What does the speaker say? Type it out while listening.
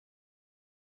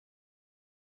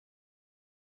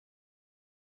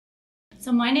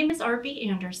So my name is Arpi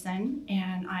Anderson,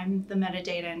 and I'm the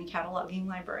metadata and cataloging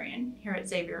librarian here at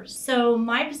Xavier. So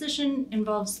my position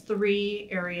involves 3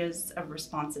 areas of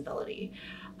responsibility.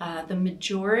 The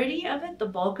majority of it, the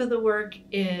bulk of the work,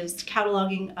 is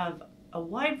cataloging of a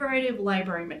wide variety of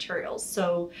library materials.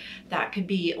 So that could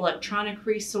be electronic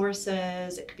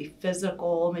resources, it could be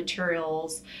physical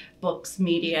materials, books,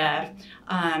 media.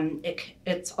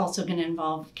 It's also going to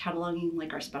involve cataloging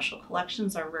like our special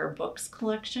collections, our rare books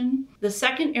collection. The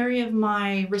second area of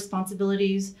my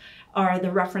responsibilities are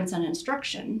the reference and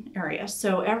instruction area.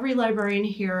 So every librarian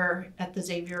here at the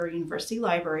Xavier University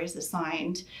Library is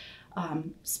assigned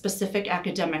specific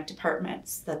academic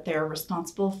departments that they're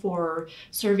responsible for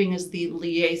serving as the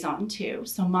liaison to.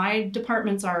 So my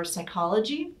departments are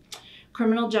psychology,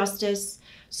 criminal justice,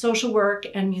 social work,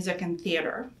 and music and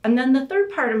theater. And then the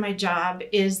third part of my job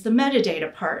is the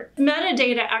metadata part.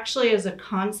 Metadata actually as a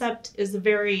concept is a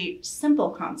very simple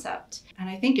concept. And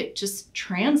I think it just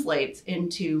translates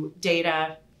into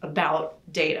data about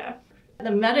data.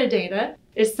 The metadata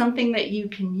is something that you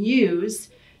can use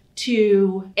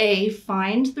to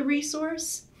find the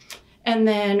resource, and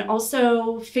then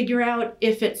also figure out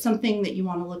if it's something that you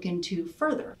want to look into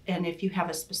further. And if you have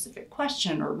a specific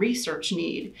question or research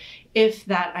need, if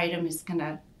that item is going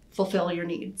to fulfill your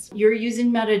needs. You're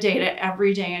using metadata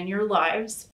every day in your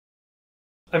lives.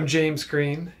 I'm James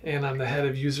Green, and I'm the head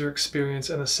of user experience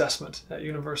and assessment at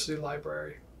University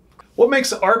Library. What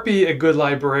makes Arpi a good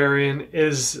librarian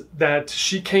is that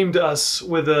she came to us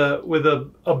with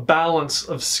a balance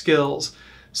of skills.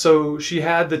 So she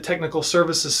had the technical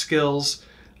services skills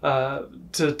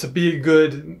to be a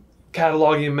good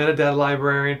cataloging and metadata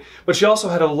librarian, but she also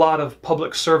had a lot of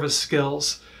public service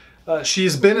skills. Though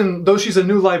she's a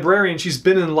new librarian, she's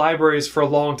been in libraries for a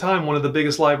long time, one of the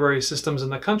biggest library systems in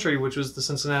the country, which was the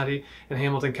Cincinnati and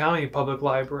Hamilton County Public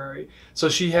Library. So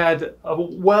she had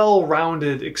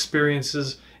well-rounded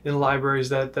experiences in libraries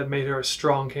that made her a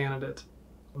strong candidate.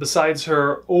 Besides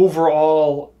her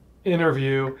overall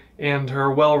interview and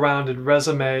her well-rounded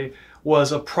resume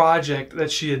was a project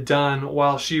that she had done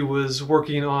while she was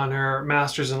working on her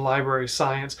master's in library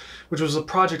science, which was a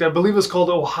project I believe was called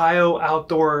Ohio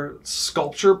Outdoor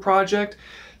Sculpture Project.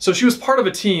 So she was part of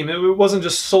a team. It wasn't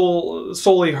just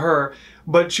solely her,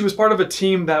 but she was part of a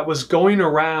team that was going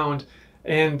around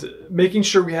and making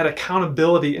sure we had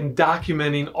accountability in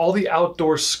documenting all the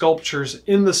outdoor sculptures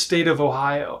in the state of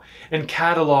Ohio and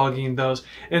cataloging those.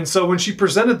 And so when she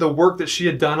presented the work that she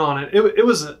had done on it, it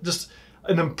was just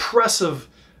an impressive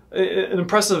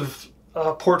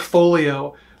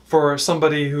portfolio for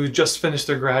somebody who just finished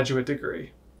their graduate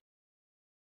degree.